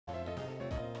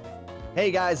Hey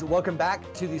guys, welcome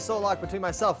back to the Soul-Locke between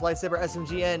myself,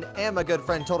 LightsabreSMGN, and my good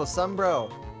friend Total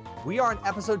Sumbro. We are on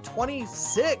episode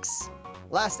 26.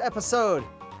 Last episode,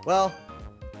 well,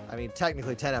 I mean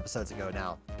technically 10 episodes ago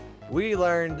now, we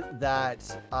learned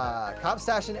that Cop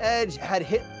Stash and Edge had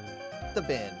hit the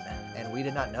bin, and we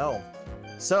did not know.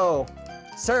 So,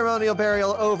 ceremonial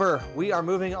burial over. We are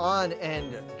moving on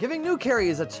and giving new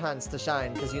carries a chance to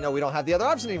shine, because you know we don't have the other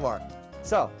option anymore.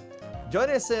 So, join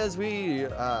us as we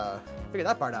figure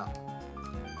that part out.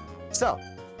 So,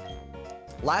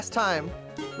 last time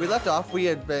we left off, we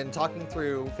had been talking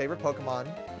through favorite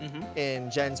Pokemon in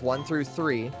Gens 1 through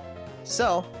 3.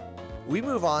 So, we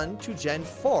move on to Gen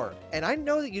 4. And I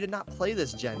know that you did not play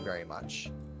this Gen very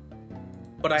much.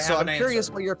 But I have so an I'm curious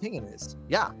answer. what your opinion is.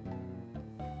 Yeah.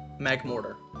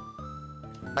 Magmortar.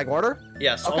 Magmortar?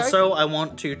 Yes. Okay. Also, I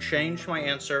want to change my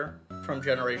answer from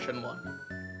Generation 1.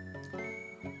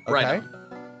 Okay.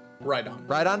 Rhydon.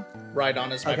 Rhydon?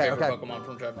 Rhydon is my favorite okay. Pokemon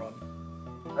from Gen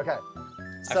 1. Okay.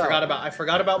 I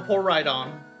forgot about poor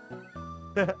Rhydon.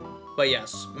 But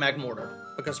yes,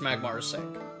 Magmortar. Because Magmar is sick.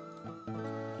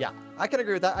 Yeah, I can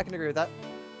agree with that.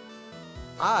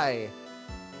 I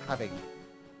have a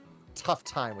tough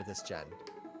time with this gen.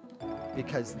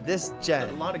 Because this gen...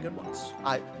 There's a lot of good ones.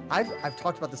 I've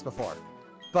talked about this before.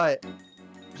 But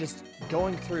just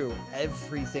going through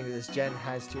everything that this gen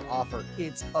has to offer,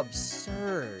 it's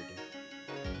absurd.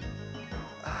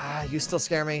 You still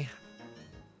scare me.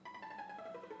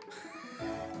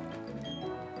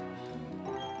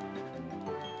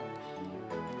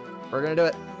 We're gonna do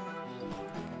it.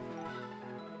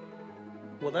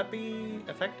 Will that be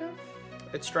effective?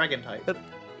 It's Dragon type.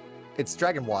 It's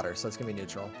Dragon Water, so it's gonna be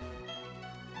neutral.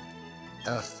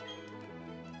 Ugh.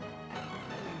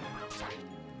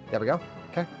 There we go.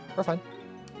 Okay, we're fine.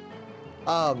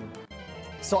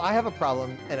 So I have a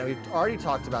problem, and we've already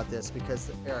talked about this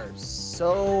because there are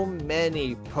so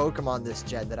many Pokemon this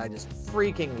gen that I just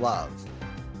freaking love.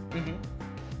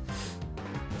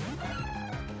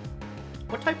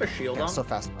 What type of Shieldon? Yeah, so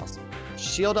fast and awesome.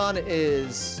 Shieldon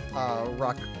is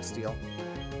Rock Steel.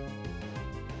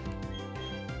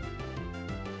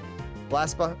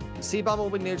 Seed-Bomb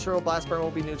will be neutral. Blast Burn will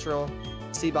be neutral.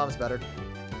 Seed-Bomb's better.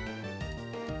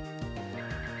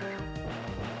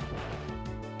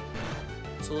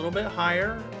 It's a little bit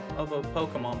higher of a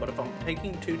Pokemon, but if I'm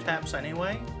taking 2 taps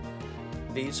anyway,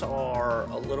 these are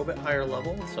a little bit higher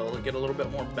level, so I'll get a little bit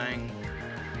more bang.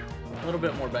 A little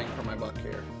bit more bang for my buck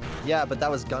here. Yeah, but that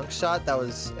was Gunk Shot. That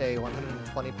was a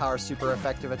 120 power super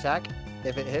effective attack.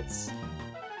 If it hits.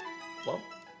 Well,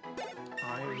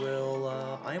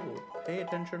 I will pay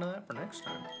attention to that for next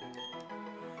time.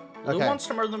 Who wants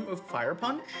to murder them with Fire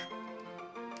Punch?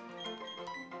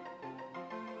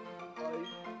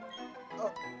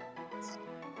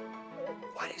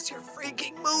 What is your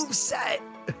freaking moveset?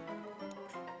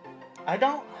 I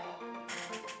don't...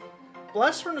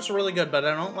 Blast Burn is really good, but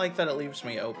I don't like that it leaves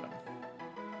me open.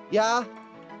 Yeah.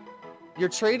 You're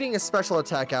trading a special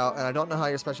attack out, and I don't know how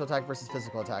your special attack versus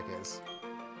physical attack is.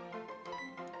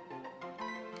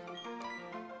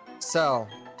 So...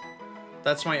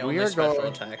 That's my only special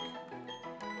attack.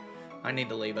 I need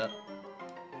to leave it.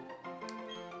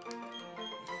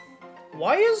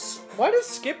 Why does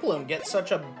Skiploom get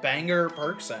such a banger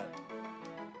perk set?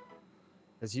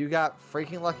 Because you got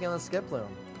freaking lucky on the Skiploom.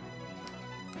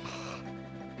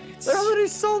 There are literally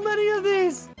so many of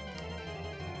these!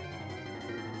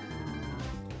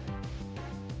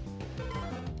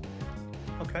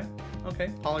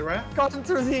 Okay, Poliwrath. Gotten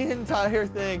through the entire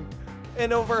thing.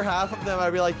 And over half of them,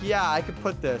 I'd be like, yeah, I could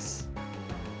put this.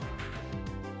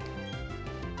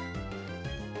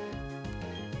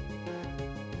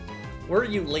 Where are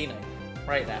you leaning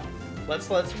right now? Let's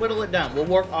whittle it down.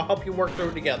 I'll help you work through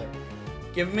it together.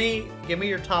 Give me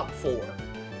your top 4.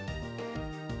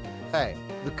 Hey,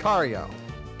 Lucario,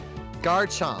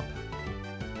 Garchomp,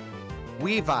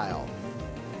 Weavile.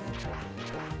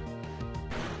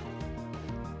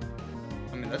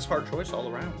 I mean, that's hard choice all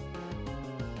around.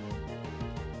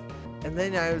 And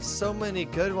then I have so many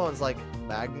good ones like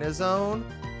Magnezone,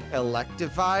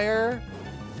 Electivire,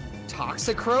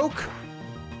 Toxicroak.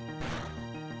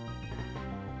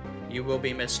 You will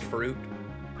be missed, Fruit.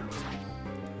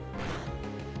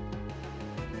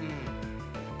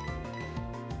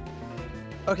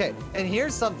 Okay, and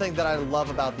here's something that I love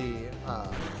about the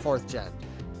 4th gen.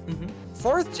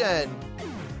 4th gen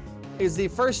is the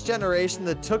first generation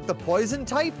that took the poison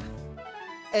type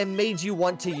and made you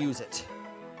want to use it.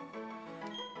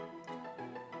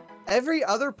 Every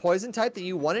other poison type that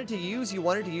you wanted to use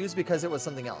because it was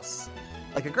something else.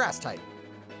 Like a grass type.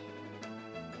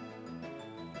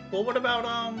 Well, what about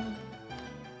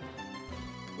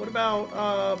What about,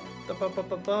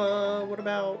 what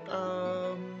about,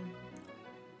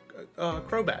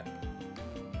 Crobat?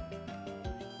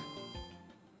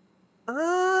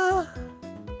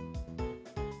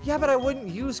 Yeah, but I wouldn't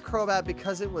use Crobat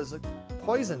because it was a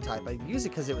poison type. I'd use it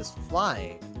because it was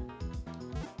flying.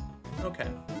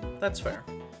 Okay, that's fair.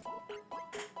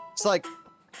 It's like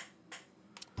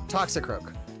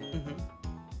Toxicroak.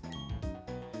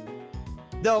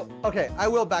 Though, okay, I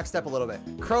will backstep a little bit.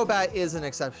 Crobat is an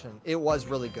exception. It was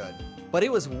really good, but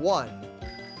it was one.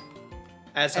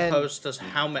 As opposed to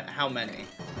how many?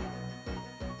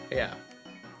 Yeah,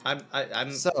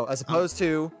 I'm. So as opposed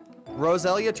to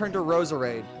Roselia turned to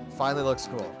Roserade, finally looks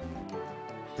cool.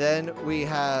 Then we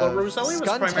have. Well, Roselia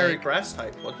was primary Skuntank. grass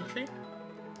type, wasn't she?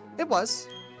 It was,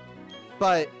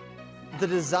 but the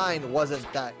design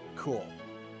wasn't that cool.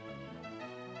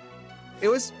 It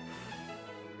was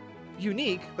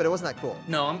unique, but it wasn't that cool.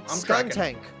 No, I'm tracking.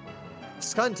 Skuntank.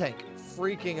 Skuntank,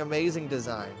 freaking amazing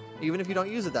design, even if you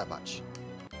don't use it that much.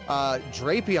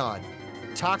 Drapion,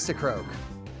 Toxicroak.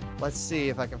 Let's see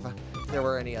if I can find if there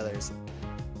were any others.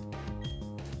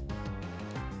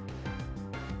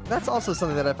 That's also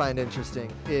something that I find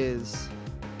interesting is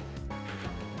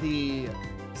the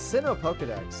Sinnoh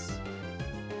Pokedex.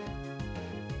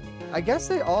 I guess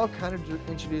they all kind of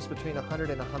introduced between 100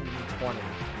 and 120.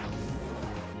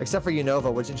 Except for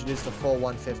Unova, which introduced the full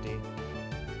 150.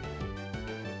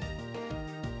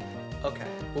 Okay.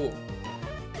 Ooh.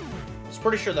 I was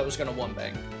pretty sure that was gonna one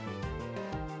bang.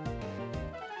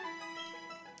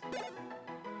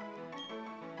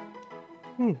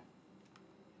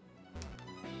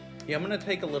 Yeah, I'm gonna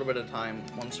take a little bit of time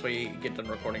once we get done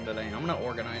recording today. I'm gonna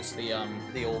organize the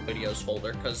old videos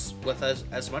folder because with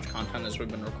as much content as we've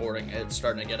been recording, it's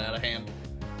starting to get out of hand.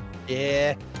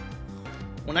 Yeah.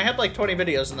 When I had like 20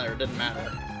 videos in there, it didn't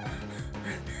matter.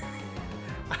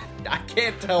 I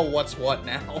can't tell what's what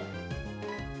now.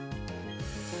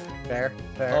 Fair.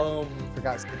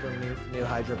 Forgot to get the new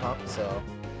Hydro Pump, so.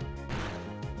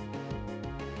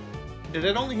 Did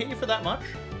it only hit you for that much?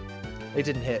 It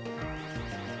didn't hit.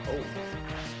 Oh.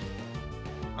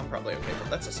 I'm probably okay, but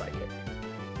that's a psychic.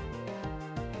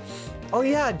 Oh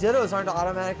yeah, Dittos aren't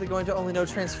automatically going to only know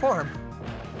Transform.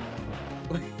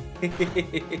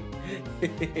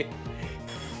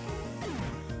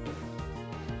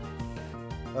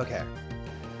 Okay.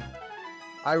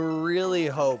 I really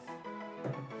hope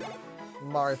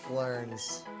Marth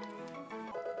learns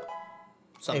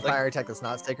Something. a fire attack that's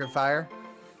not Sacred Fire.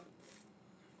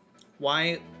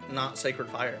 Why not Sacred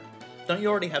Fire? Don't you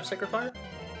already have Sacred Fire?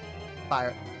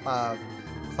 5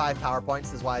 power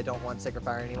points is why I don't want Sacred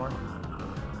Fire anymore.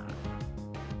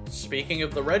 Speaking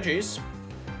of the Reggies.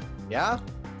 Yeah?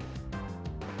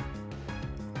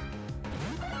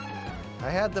 I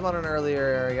had them on an earlier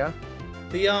area.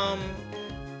 The,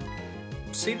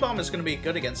 Seed Bomb is going to be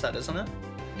good against that, isn't it?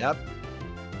 Yep.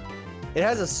 It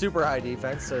has a super high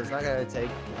defense, so it's not going to take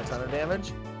a ton of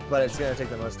damage, but it's going to take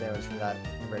the most damage from that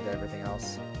compared to everything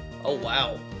else. Oh,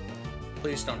 wow.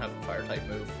 Please don't have a Fire-type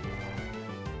move.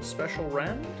 Special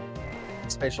Rend?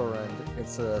 Spatial Rend.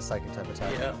 It's a Psychic type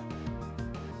attack. Yeah.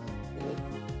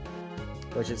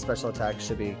 Which its special attack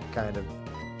should be kind of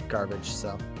garbage,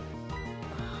 so.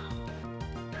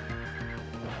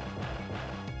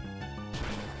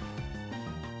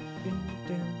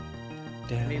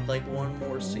 I need like one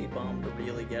more Seed Bomb to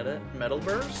really get it. Metal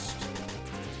Burst?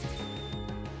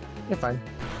 You're fine.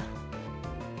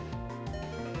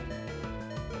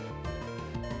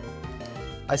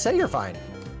 I say you're fine.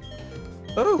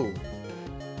 Ooh.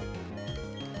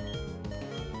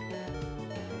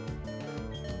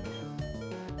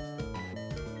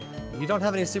 You don't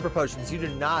have any super potions. You do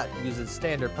not use a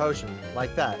standard potion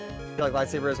like that. I feel like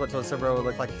Lightsaber is what Sombro would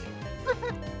look like.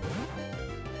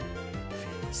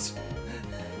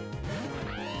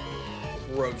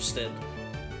 Roasted.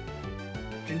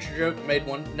 Didn't you joke? Made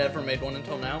one? Never made one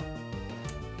until now?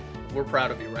 We're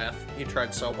proud of you, Wrath. You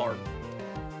tried so hard.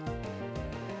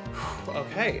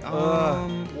 Okay,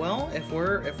 well, if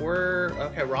we're,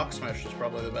 okay, Rock Smash is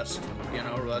probably the best, you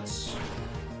know, it's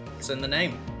in the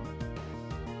name.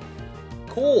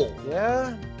 Cool.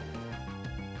 Yeah.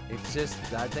 It's just,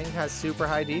 that thing has super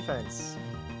high defense.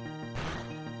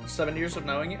 7 years of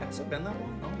knowing it? Has it been that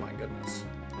long? Oh my goodness.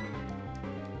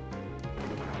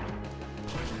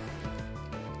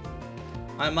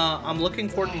 I'm looking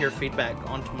forward to your feedback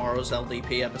on tomorrow's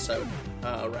LDP episode,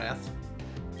 Wrath.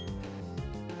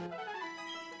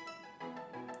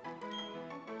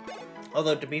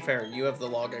 Although, to be fair, you have the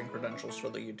login credentials for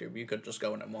the YouTube. You could just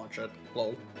go in and watch it.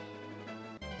 Lol.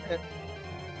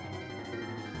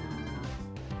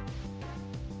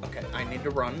 Okay, I need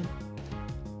to run.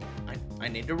 I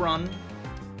need to run.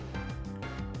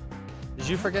 Did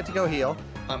you forget to go heal?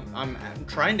 I'm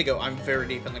trying to go. I'm very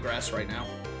deep in the grass right now.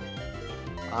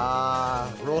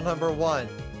 Rule number 1.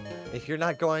 If you're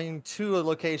not going to a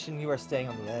location, you are staying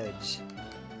on the edge.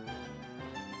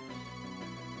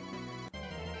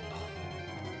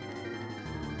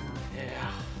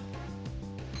 Yeah.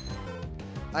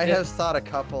 I have thought a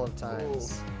couple of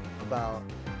times about...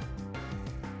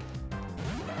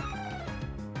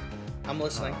 I'm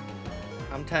listening.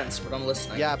 I'm tense, but I'm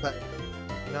listening. Yeah, but...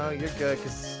 No, you're good,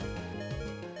 because...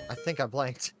 I think I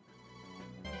blanked.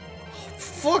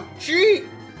 Fuck, gee!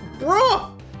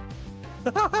 Bruh!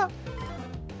 At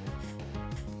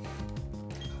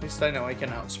least I know I can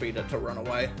outspeed it to run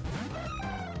away.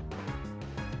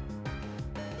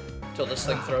 Till this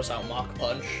thing throws out Mach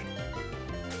Punch.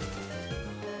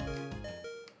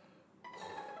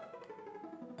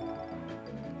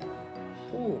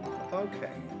 Ooh,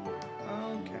 okay.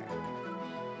 Okay.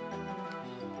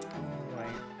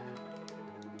 Alright.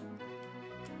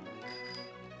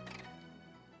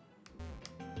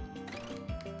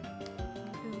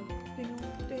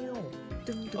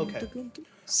 Okay.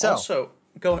 So, Also,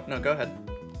 go ahead.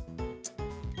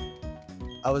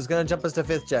 I was gonna jump us to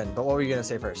 5th gen, but what were you gonna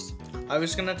say first? I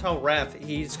was gonna tell Wrath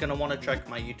he's gonna want to check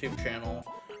my YouTube channel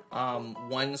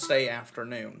Wednesday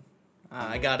afternoon.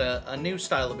 I got a new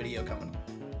style of video coming.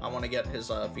 I want to get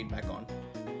his feedback on.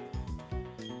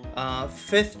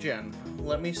 5th gen.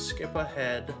 Let me skip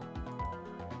ahead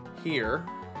here.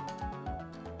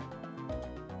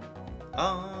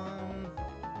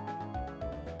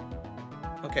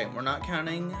 Okay, we're not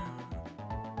counting.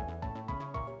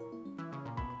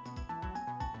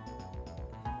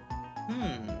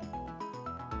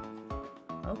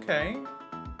 Okay.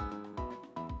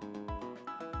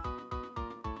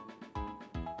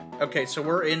 Okay, so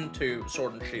we're into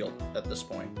Sword and Shield at this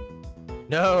point.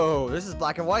 No, this is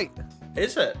black and white.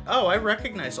 Is it? Oh, I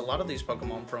recognize a lot of these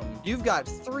Pokemon from... You've got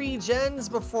 3 gens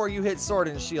before you hit Sword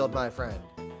and Shield, my friend.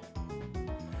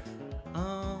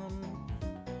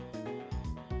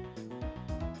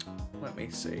 Let me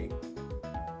see.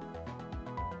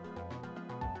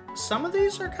 Some of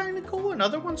these are kind of cool, and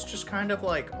other ones just kind of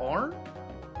like aren't.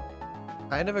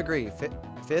 Kind of agree.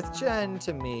 5th gen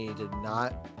to me did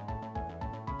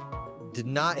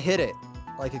not hit it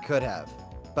like it could have,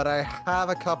 but I have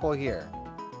a couple here.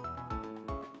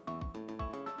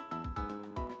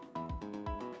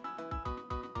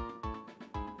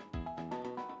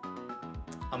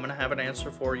 I'm gonna have an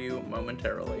answer for you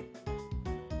momentarily.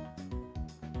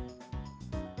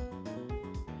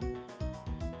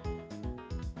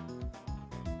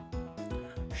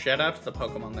 Shout out to the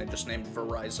Pokemon they just named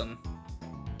Verizon.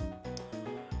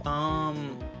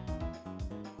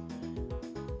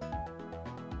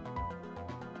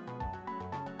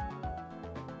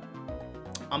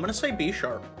 I'm gonna say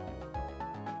B-Sharp.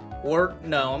 Or,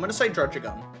 no, I'm gonna say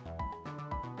Druddigon.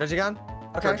 Druddigon?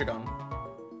 Okay. Druddigon.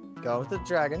 Go with the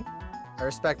dragon. I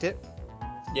respect it.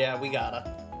 Yeah, we gotta.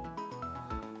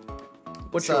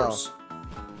 What's So, yours?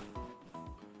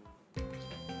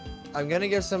 I'm gonna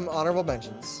give some honorable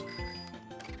mentions.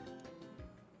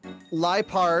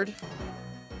 Liepard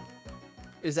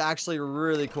is actually a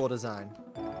really cool design.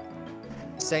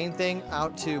 Same thing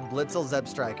out to Blitzel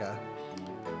Zebstrika.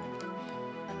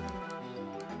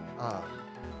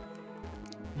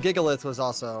 Gigalith was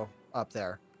also up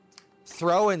there.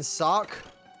 Throw and Sock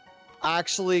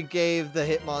actually gave the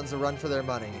Hitmons a run for their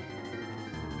money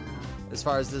as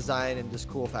far as design and just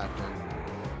cool factor.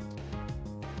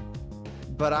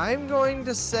 But I'm going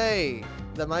to say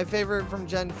that my favorite from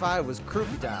Gen 5 was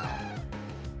Crocodile.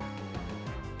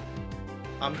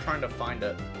 I'm trying to find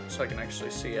it so I can actually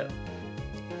see it.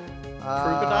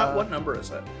 Crocodile? What number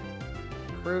is it?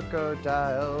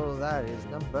 Crocodile, that is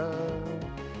number...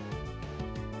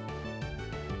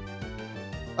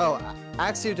 Oh,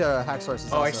 Axew to Haxorus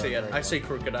is Oh, also I see it. I see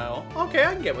Crocodile. Okay,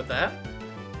 I can get with that.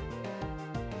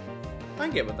 I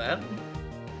can get with that.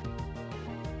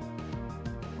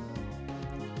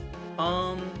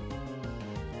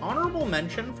 Honorable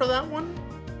mention for that one?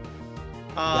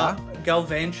 Yeah?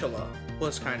 Galvantula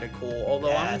was kind of cool, although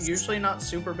Yes. I'm usually not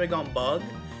super big on Bug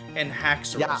and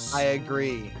Haxorus. Yeah, I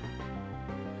agree.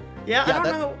 Yeah, I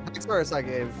don't know. Haxorus I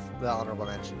gave the honorable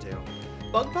mention to.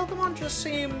 Bug Pokemon just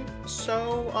seem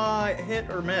so hit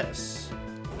or miss.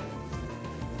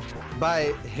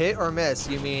 By hit or miss,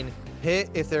 you mean hit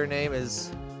if their name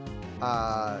is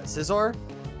Scizor,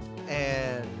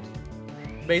 and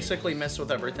Basically miss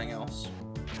with everything else.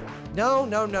 no.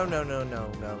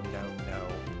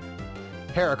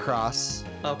 Heracross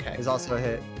Okay. is also a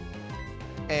hit,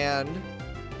 and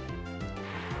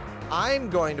I'm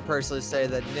going to personally say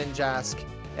that Ninjask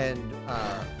and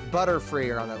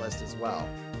Butterfree are on that list as well.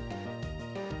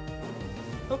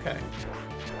 Okay.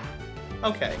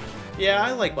 Okay. Yeah,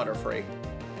 I like Butterfree.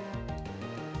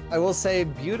 I will say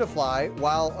Beautifly,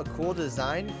 while a cool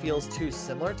design, feels too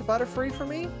similar to Butterfree for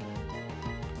me.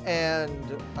 And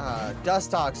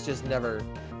Dustox just never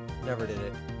did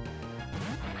it.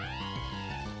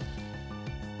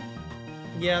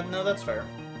 Yeah, no, that's fair.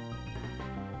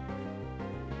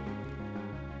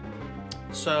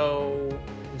 So...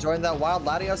 Enjoying that wild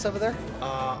Latios over there?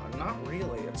 Not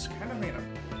really. It's kind of made a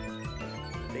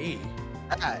B.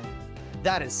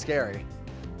 That is scary.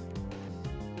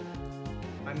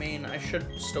 I mean, I should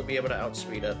still be able to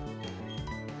outspeed it.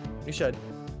 You should.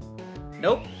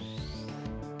 Nope.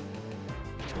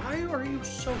 Why are you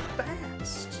so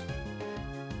fast?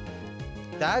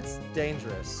 That's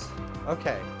dangerous.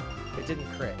 Okay. It didn't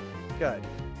crit. Good.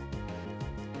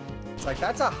 It's like,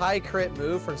 that's a high crit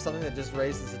move from something that just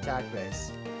raises attack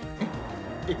base.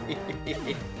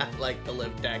 I like to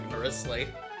live daggerously.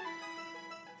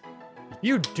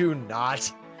 You do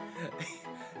not.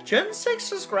 Gen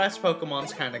 6's grass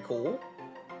Pokemon's kind of cool.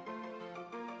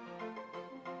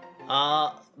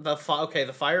 The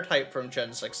fire type from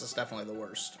Gen 6 is definitely the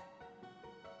worst.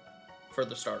 For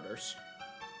the starters.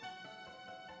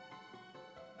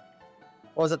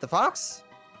 What was it, the Fox?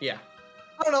 Yeah.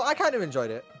 I don't know, I kind of enjoyed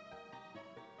it.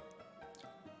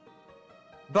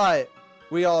 But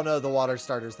we all know the water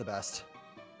starter's the best.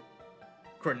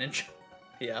 Greninja.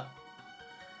 Yeah.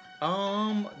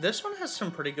 This one has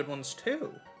some pretty good ones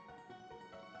too.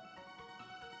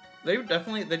 They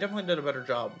definitely did a better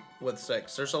job with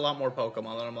 6. There's a lot more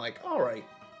Pokemon that I'm like, alright.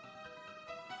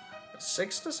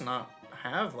 6 does not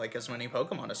have like as many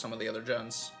Pokemon as some of the other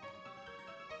gens.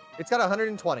 It's got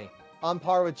 120, on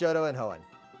par with Johto and Hoenn.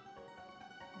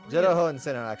 Johto, Hoenn,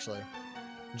 Sinnoh, actually.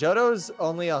 Johto's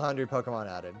only 100 Pokemon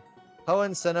added.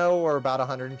 Hoenn, Sinnoh were about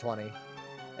 120.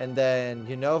 And then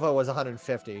Unova was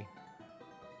 150.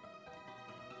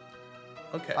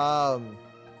 Okay. I'm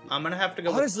gonna have to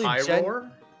go honestly, with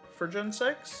Pyroar for Gen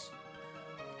 6.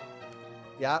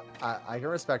 Yeah, I can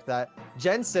respect that.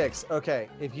 Gen 6, okay,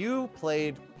 if you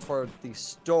played for the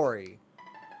story,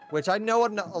 which I know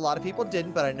a lot of people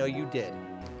didn't, but I know you did.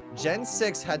 Gen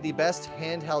 6 had the best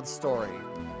handheld story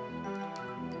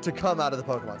to come out of the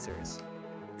Pokemon series.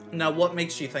 Now, what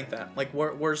makes you think that? Like,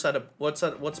 where's that?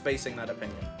 What's basing that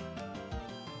opinion?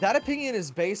 That opinion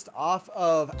is based off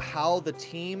of how the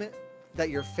team that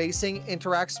you're facing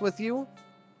interacts with you.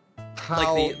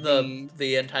 How like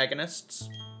the antagonists?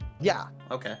 Yeah.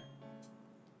 Okay.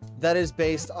 That is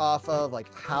based off of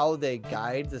like how they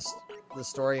guide the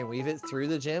story and weave it through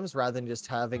the gyms rather than just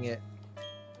having it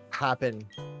happen.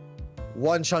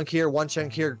 One chunk here, one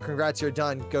chunk here. Congrats, you're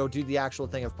done. Go do the actual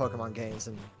thing of Pokemon games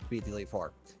and beat the Elite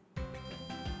Four.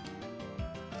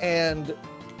 And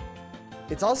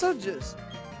it's also just...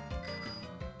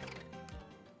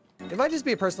 It might just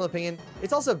be a personal opinion.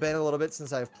 It's also been a little bit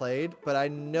since I've played, but I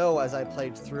know as I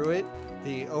played through it,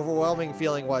 the overwhelming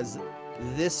feeling was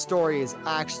this story is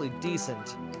actually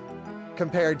decent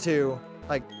compared to,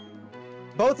 like,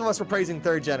 both of us were praising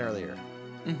 3rd gen earlier.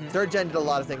 Mm-hmm. 3rd gen did a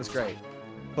lot of things great,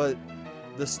 but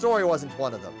the story wasn't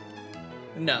one of them.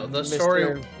 No, the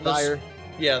story...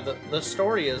 The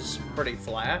story is pretty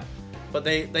flat, but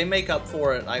they make up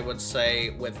for it, I would say,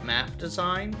 with map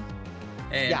design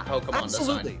and Pokemon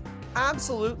design.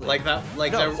 Absolutely. Like that,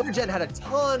 like no, 3rd gen had a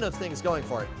ton of things going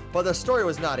for it, but the story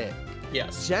was not it.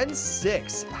 Yes. Gen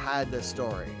 6 had the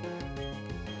story,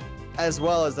 as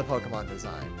well as the Pokemon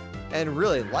design. And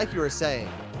really, like you were saying,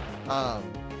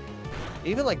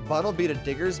 even like Bunnelby to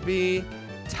Diggersby,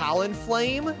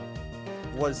 Talonflame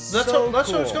was that's so what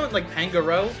cool. I was going, like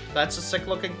Pangoro, that's a sick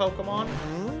looking Pokemon.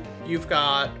 Mm-hmm. You've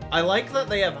got, I like that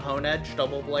they have Honedge,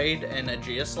 Double Blade, and a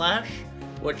Geoslash,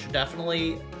 which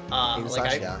definitely,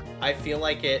 I feel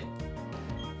like it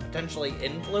potentially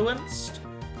influenced,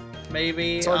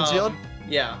 maybe. Sword and Shield?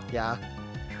 Yeah. Yeah.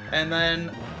 And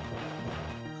then,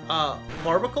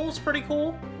 Barbacle's pretty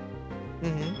cool.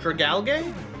 Mm-hmm.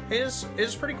 Dragalge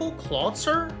is pretty cool.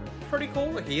 Clawitzer, pretty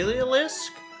cool. Heliolisk,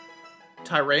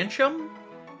 Tyrantium.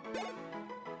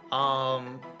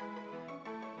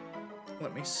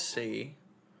 Let me see.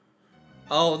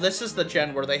 Oh, this is the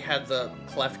gen where they had the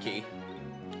Klefki.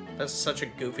 That's such a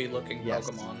goofy looking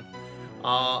Pokemon.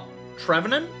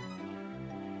 Trevenant?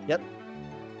 Yep.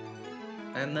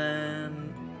 And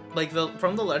then, like,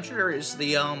 from the legendaries,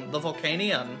 the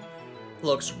Volcanion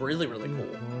looks really, really cool.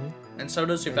 Mm-hmm. And so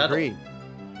does Yveltal. Agreed.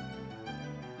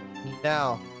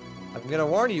 Now, I'm gonna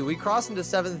warn you, we crossed into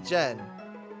 7th gen.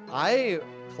 I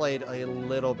played a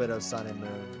little bit of Sun and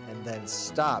Moon, and and then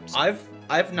stops.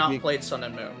 I've not played Sun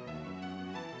and Moon.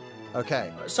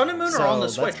 Okay. Sun and Moon are on the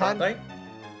Switch, aren't they?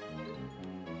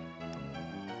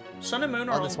 Sun and Moon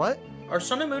are on this what? Are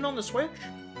Sun and Moon on the Switch?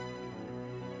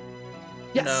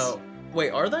 Yes. No.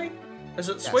 Wait, are they? Is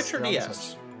it Switch or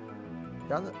DS?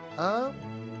 They're on the,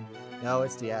 no,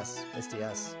 it's DS. It's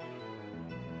DS.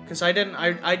 Because I didn't.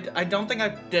 I don't think I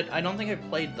did. I don't think I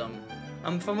played them.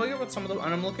 I'm familiar with some of them,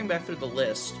 and I'm looking back through the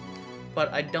list,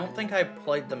 but I don't think I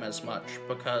played them as much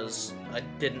because I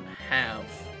didn't have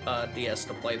DS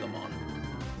to play them on.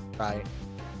 Right.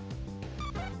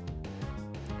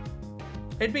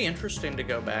 It'd be interesting to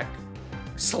go back.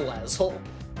 Salazzle.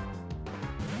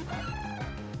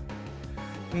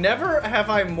 Never have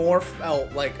I more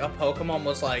felt like a Pokemon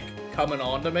was like coming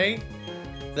on to me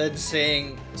than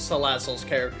seeing Salazzle's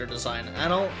character design. I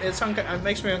don't. It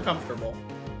makes me uncomfortable.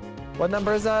 What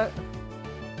number is that?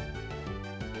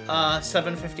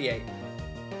 758.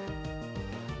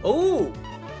 Ooh.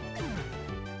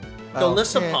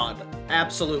 Golisopod,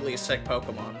 absolutely sick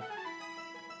Pokemon.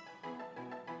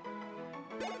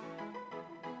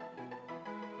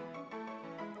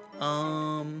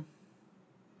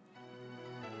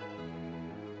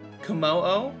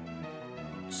 Komodo,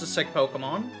 it's a sick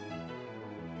Pokemon.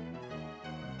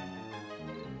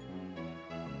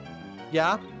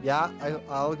 Yeah,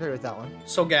 I'll agree with that one.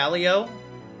 Solgaleo,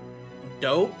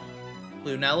 dope.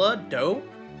 Lunella, dope.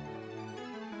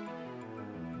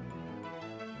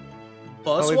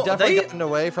 Well, we've definitely gotten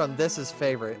away from this as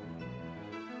favorite.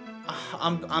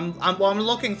 I'm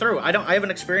looking through. I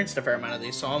haven't experienced a fair amount of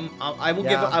these, so I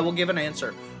will give an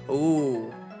answer.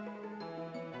 Ooh.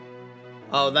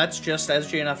 Oh, that's just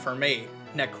SG enough for me.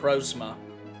 Necrozma.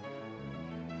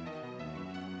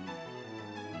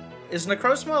 Is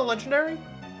Necrozma a legendary?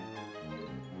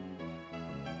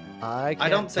 I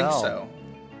don't think so.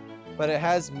 But it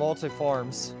has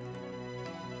multi-forms.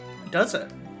 Does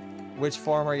it? Which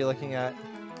form are you looking at?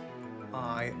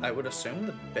 I would assume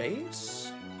the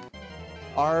base?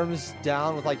 Arms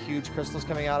down with like huge crystals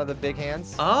coming out of the big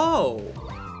hands. Oh.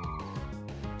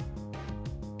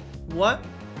 What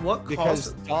because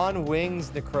causes... Dawn Wings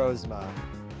Necrozma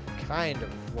kind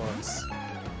of works.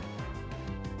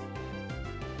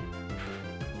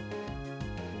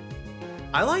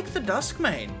 I like the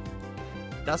Duskmane.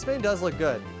 Duskmane does look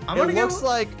good.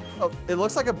 It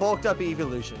looks like a bulked up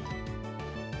evolution.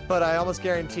 But I almost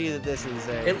guarantee that this is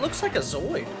a... It looks like a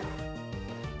Zoid.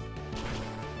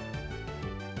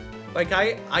 Like,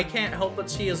 I can't help but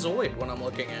see a Zoid when I'm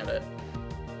looking at it.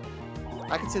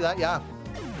 I can see that, yeah.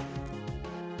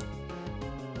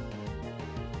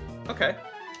 Okay.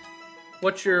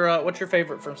 What's your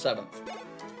favorite from 7th?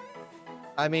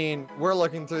 I mean, we're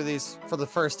looking through these for the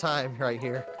first time right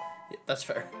here. Yeah, that's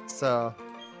fair. So...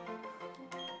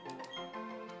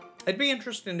 It'd be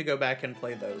interesting to go back and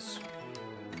play those.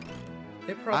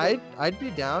 I'd be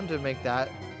down to make that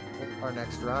our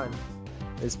next run,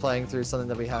 is playing through something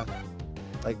that we have,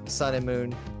 like Sun and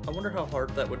Moon. I wonder how hard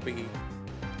that would be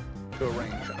to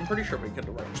arrange. I'm pretty sure we could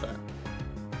arrange that.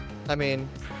 I mean,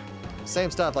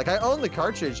 same stuff. Like, I own the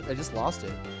cartridge, I just lost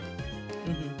it.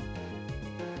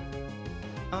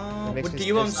 Do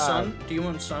you own Sun? Do you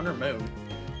own Sun or Moon?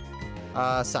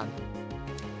 Sun.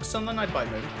 Sun, then I'd buy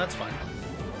Moon. That's fine.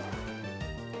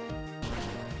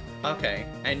 Okay,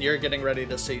 and you're getting ready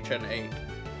to see Gen 8.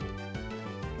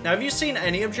 Now, have you seen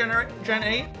any of Gen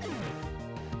 8?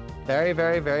 Very,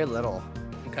 very, very little.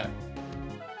 Okay.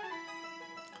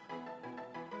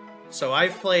 So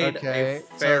I've played a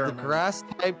fair so the grass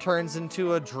type turns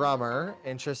into a drummer.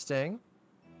 Interesting.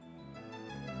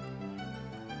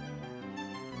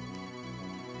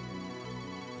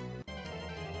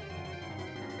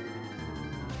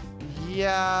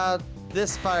 Yeah,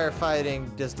 this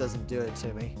firefighting just doesn't do it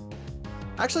to me.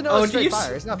 Actually, no, it's straight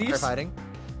fire. It's not firefighting.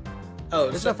 Oh,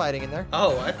 there's no fighting in there.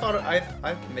 Oh, I thought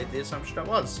I made the assumption it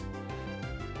was.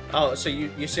 Oh, so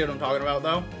you see what I'm talking about,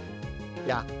 though?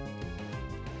 Yeah.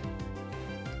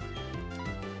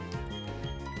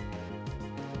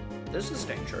 This is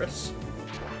dangerous.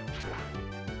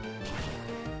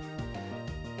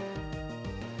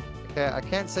 Okay, I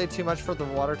can't say too much for the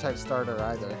water type starter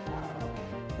either.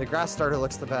 The grass starter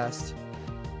looks the best.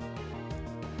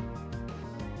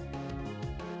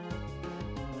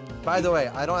 By the way,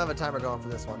 I don't have a timer going for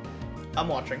this one. I'm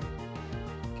watching.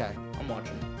 Okay. I'm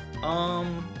watching.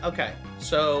 Okay.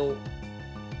 So...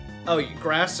 Oh,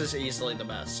 grass is easily the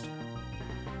best.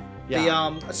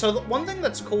 Yeah. So the one thing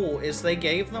that's cool is they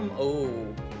gave them...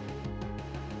 Oh.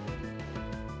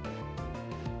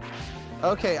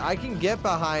 Okay, I can get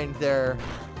behind their...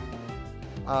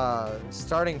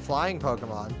 starting flying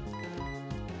Pokemon.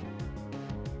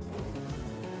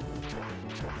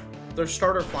 Their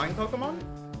starter flying Pokemon?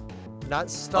 Not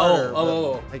starter.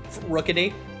 Like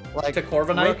Rookidee? Like to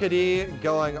Corviknight? Rookidee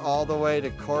going all the way to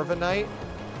Corviknight.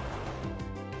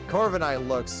 Corviknight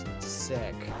looks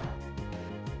sick.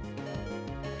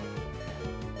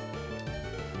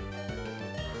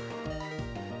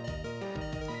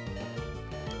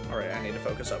 Alright, I need to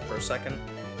focus up for a second.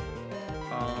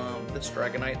 This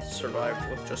Dragonite survived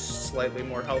with just slightly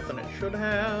more health than it should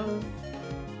have.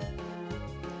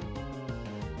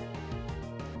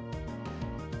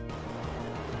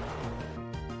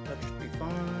 That should be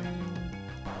fine.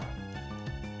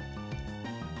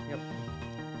 Yep.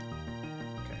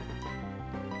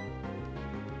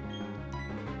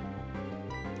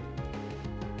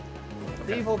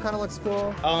 Okay. Evil kind of looks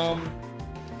cool.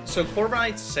 So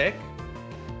Corviknight's sick.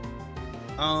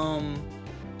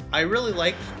 I really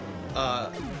liked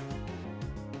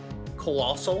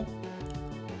Colossal.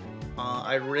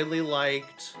 I really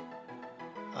liked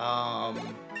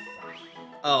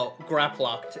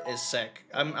Grapploct is sick.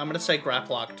 I'm gonna say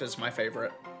Grapploct is my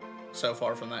favorite so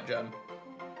far from that gen.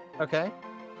 Okay.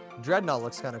 Dreadnought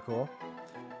looks kind of cool.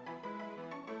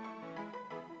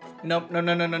 Nope,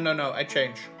 no, I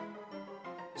changed.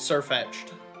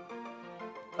 Surfetched.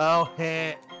 Oh,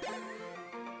 heh.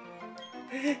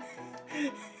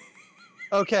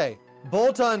 Okay,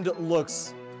 Boltund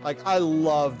looks like I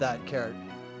love that character.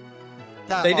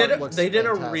 They did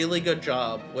a really good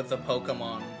job with the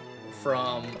Pokemon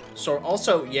from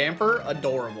also Yamper,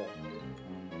 adorable.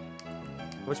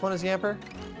 Which one is Yamper?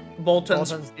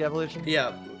 Boltund's the evolution.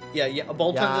 Yeah.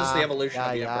 Boltund is the evolution of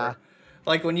Yamper. Yeah.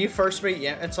 Like when you first meet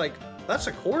Yamper, it's like that's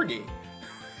a corgi.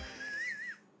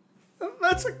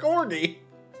 That's a corgi.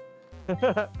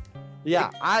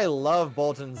 Yeah, I love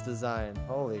Boltund's design.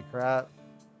 Holy crap.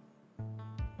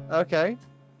 Okay.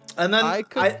 And then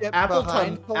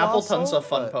Appleton's Appleton's a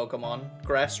fun Pokemon.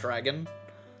 Grass Dragon.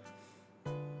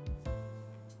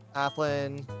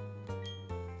 Applin.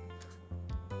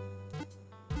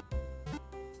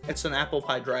 It's an apple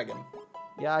pie dragon.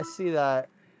 Yeah, I see that.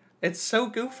 It's so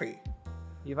goofy.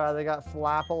 You've either got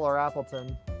Flapple or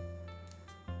Appleton.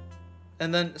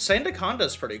 And then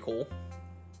Sandaconda's pretty cool.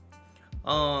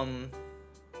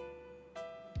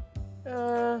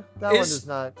 That one is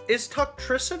not. Is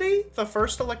Toxtricity the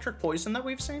first electric poison that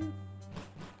we've seen?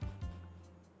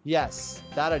 Yes,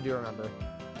 that I do remember.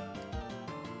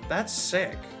 That's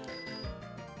sick.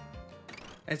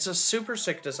 It's a super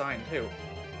sick design too.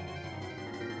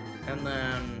 And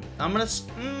then I'm gonna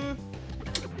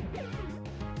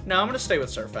no, I'm gonna stay with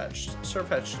Surfetched.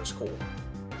 Surfetched is cool.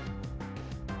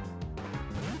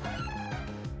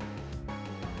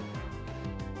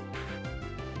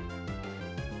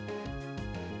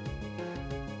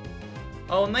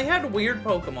 Oh, and they had weird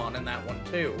Pokemon in that one,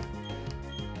 too.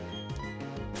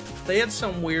 They had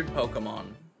some weird Pokemon.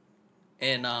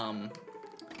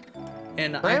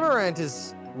 Cramorant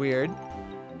is weird.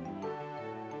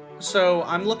 So,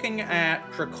 I'm looking at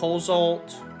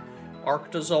Dracozolt,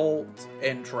 Arctozolt,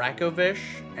 and Dracovish,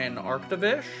 and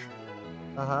Arctovish.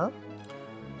 Uh-huh.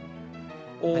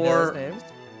 Or... I know those names.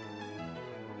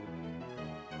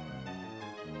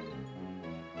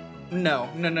 No.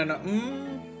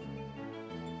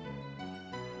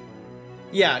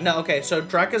 Yeah, no, okay, so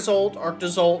Dracozolt,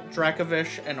 Arctozolt,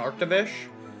 Dracovish, and Arctovish,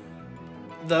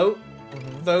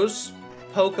 those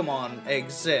Pokemon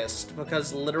exist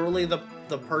because literally the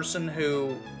person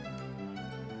who...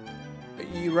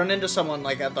 You run into someone,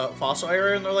 like, at the fossil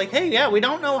area, and they're like, hey, yeah, we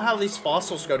don't know how these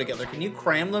fossils go together. Can you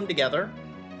cram them together?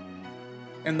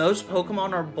 And those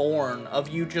Pokemon are born of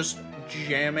you just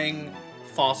jamming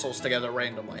fossils together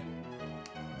randomly.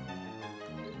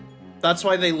 That's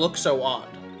why they look so odd.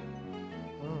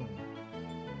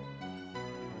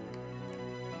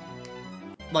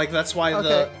 Like, that's why you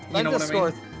know what I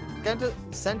mean?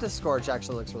 Centiscorch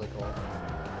actually looks really cool.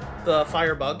 The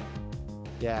Firebug.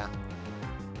 Yeah.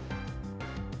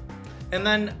 And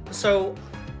then, so,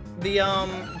 have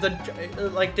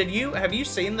you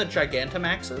seen the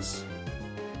Gigantamaxes?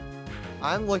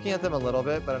 I'm looking at them a little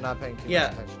bit, but I'm not paying too much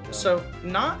attention to them. So,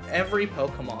 not every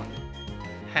Pokemon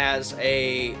has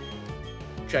a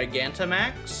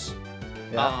Gigantamax.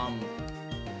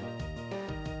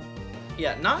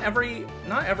 Yeah. Not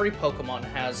every Pokemon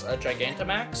has a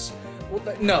Gigantamax.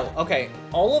 Well, no, okay.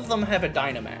 All of them have a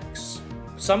Dynamax.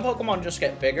 Some Pokemon just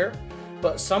get bigger,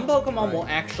 but some Pokemon will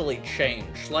actually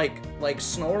change. Like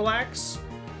Snorlax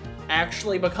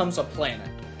actually becomes a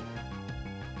planet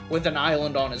with an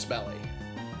island on his belly.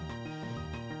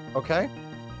 Okay.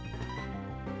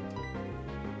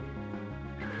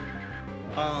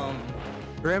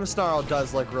 Grimmsnarl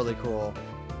does look really cool.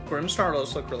 Grimmsnarl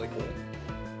does look really cool.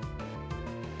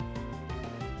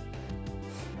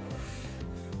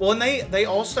 Well, and they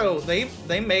also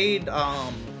they made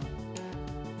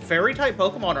fairy type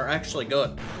Pokemon are actually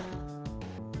good.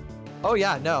 Oh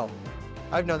yeah, no,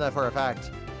 I've known that for a fact.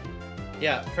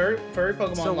 Yeah, fairy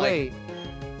Pokemon. So like, wait,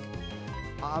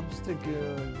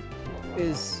 Obstagoon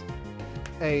is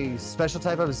a special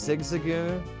type of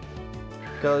Zigzagoon.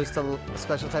 Goes to a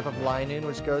special type of Linoon,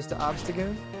 which goes to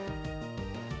Obstagoon.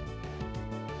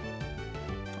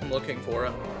 I'm looking for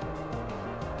it.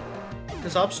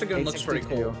 Because Obstagoon looks pretty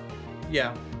cool.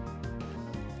 Yeah.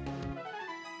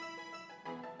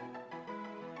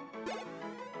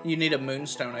 You need a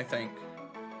Moonstone, I think.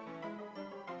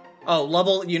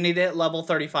 Oh, you need it at level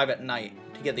 35 at night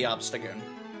to get the Obstagoon.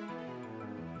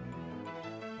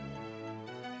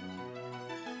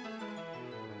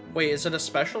 Wait, is it a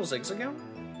special Zigzagoon?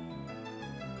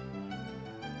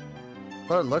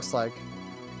 What it looks like.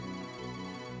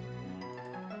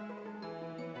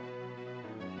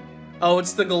 Oh,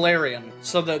 it's the Galarian.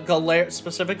 So the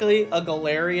specifically a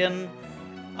Galarian,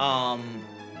 Galarian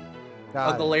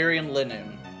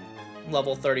Linoon,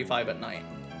 level 35 at night.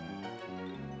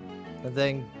 And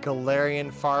then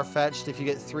Galarian Farfetch'd. If you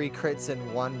get 3 crits in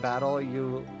one battle,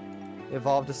 you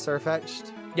evolve to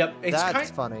Surfetch'd. Yep,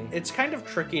 That's funny. It's kind of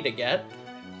tricky to get,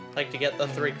 like to get the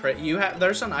 3 crit.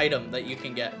 There's an item that you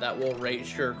can get that will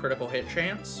raise your critical hit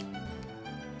chance,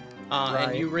 Right.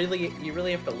 and you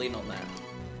really have to lean on that.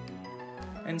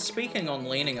 And speaking on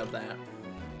leaning of that,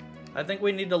 I think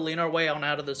we need to lean our way on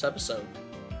out of this episode.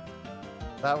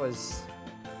 That was...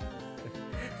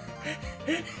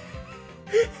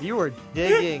 You were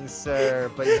digging,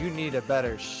 sir, but you need a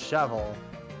better shovel.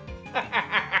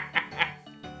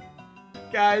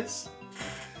 Guys,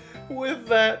 with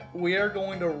that, we are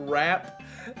going to wrap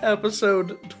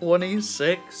episode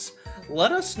 26.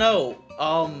 Let us know,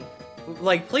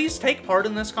 please take part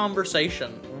in this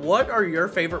conversation. What are your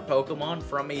favorite Pokemon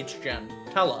from each gen?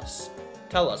 Tell us.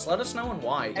 Let us know and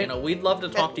why. We'd love to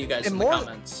talk to you guys in the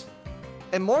comments.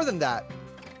 And more than that,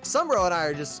 Sumbro and I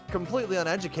are just completely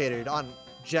uneducated on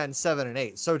Gen 7 and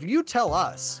 8. So you tell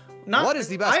us, what is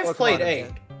the best Pokemon? I've played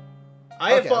 8.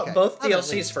 I have bought both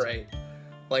DLCs for 8.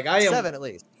 Like I am 7 at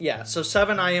least. Yeah, so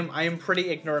 7 I am pretty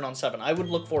ignorant on 7. I would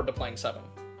look forward to playing 7.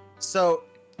 So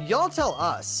y'all tell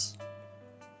us,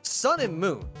 Sun and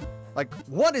Moon, like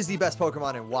what is the best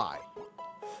Pokemon and why?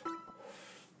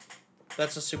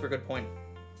 That's a super good point.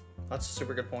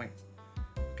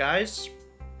 Guys,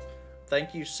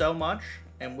 thank you so much,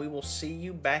 and we will see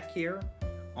you back here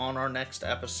on our next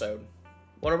episode.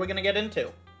 What are we going to get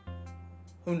into?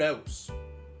 Who knows?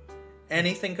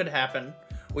 Anything could happen.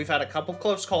 We've had a couple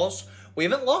close calls. We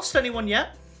haven't lost anyone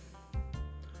yet.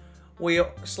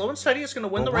 Slow and Steady is going to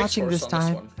win the race for us on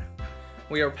this one.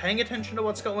 We are paying attention to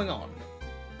what's going on.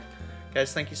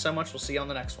 Guys, thank you so much. We'll see you on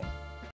the next one.